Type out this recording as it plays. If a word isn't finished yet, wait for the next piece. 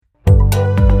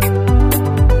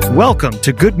Welcome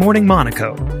to Good Morning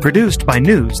Monaco, produced by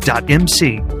News.mc.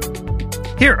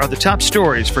 Here are the top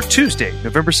stories for Tuesday,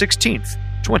 November 16th,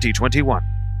 2021.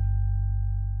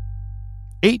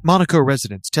 8 Monaco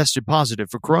residents tested positive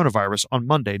for coronavirus on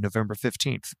Monday, November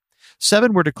 15th.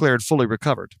 7 were declared fully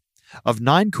recovered. Of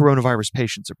 9 coronavirus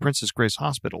patients at Princess Grace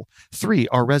Hospital, 3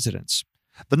 are residents.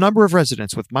 The number of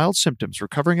residents with mild symptoms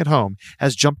recovering at home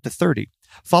has jumped to 30,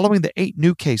 following the 8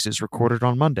 new cases recorded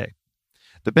on Monday.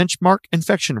 The benchmark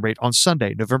infection rate on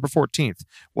Sunday, November 14th,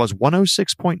 was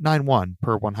 106.91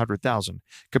 per 100,000,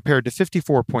 compared to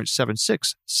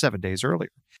 54.76 7 days earlier,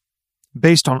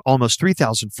 based on almost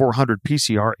 3,400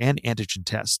 PCR and antigen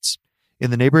tests.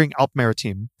 In the neighboring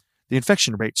Alpes-Maritimes, the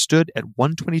infection rate stood at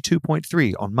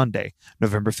 122.3 on Monday,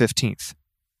 November 15th.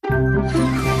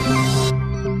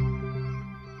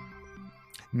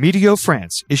 Météo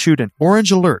France issued an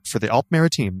orange alert for the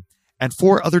Alpes-Maritimes and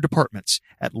 4 other departments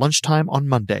at lunchtime on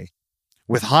Monday,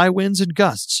 with high winds and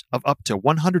gusts of up to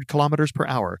 100 kilometers per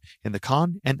hour in the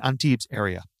Cannes and Antibes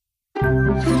area.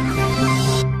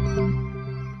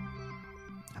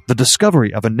 The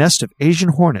discovery of a nest of Asian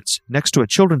hornets next to a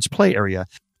children's play area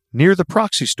near the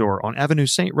Proxy store on Avenue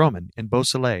Saint-Romain in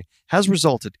Beausoleil has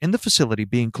resulted in the facility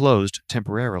being closed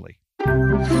temporarily.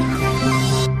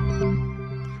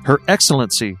 Her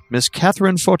Excellency, Miss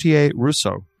Catherine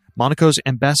Fautier-Rousseau, Monaco's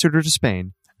ambassador to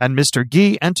Spain, and Mr.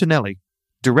 Guy Antonelli,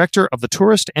 director of the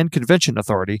Tourist and Convention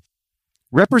Authority,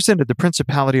 represented the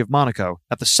Principality of Monaco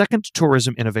at the second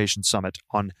Tourism Innovation Summit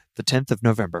on the 10th of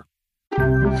November.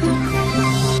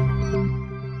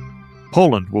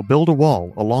 Poland will build a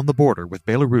wall along the border with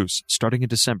Belarus starting in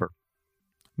December.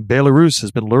 Belarus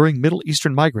has been luring Middle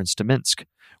Eastern migrants to Minsk,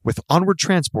 with onward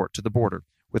transport to the border,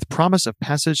 with promise of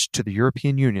passage to the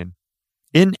European Union,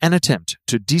 in an attempt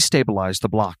to destabilize the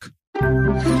bloc.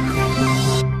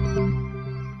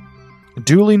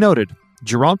 Duly noted,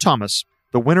 Geraint Thomas,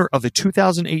 the winner of the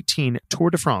 2018 Tour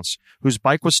de France, whose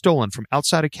bike was stolen from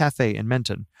outside a cafe in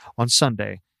Menton on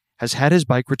Sunday, has had his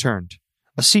bike returned.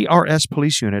 A CRS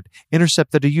police unit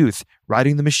intercepted a youth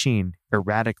riding the machine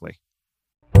erratically.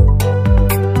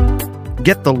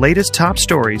 Get the latest top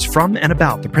stories from and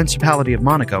about the Principality of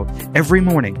Monaco every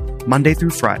morning, Monday through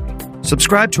Friday.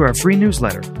 Subscribe to our free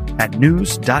newsletter at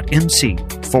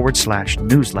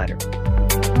news.mc/newsletter.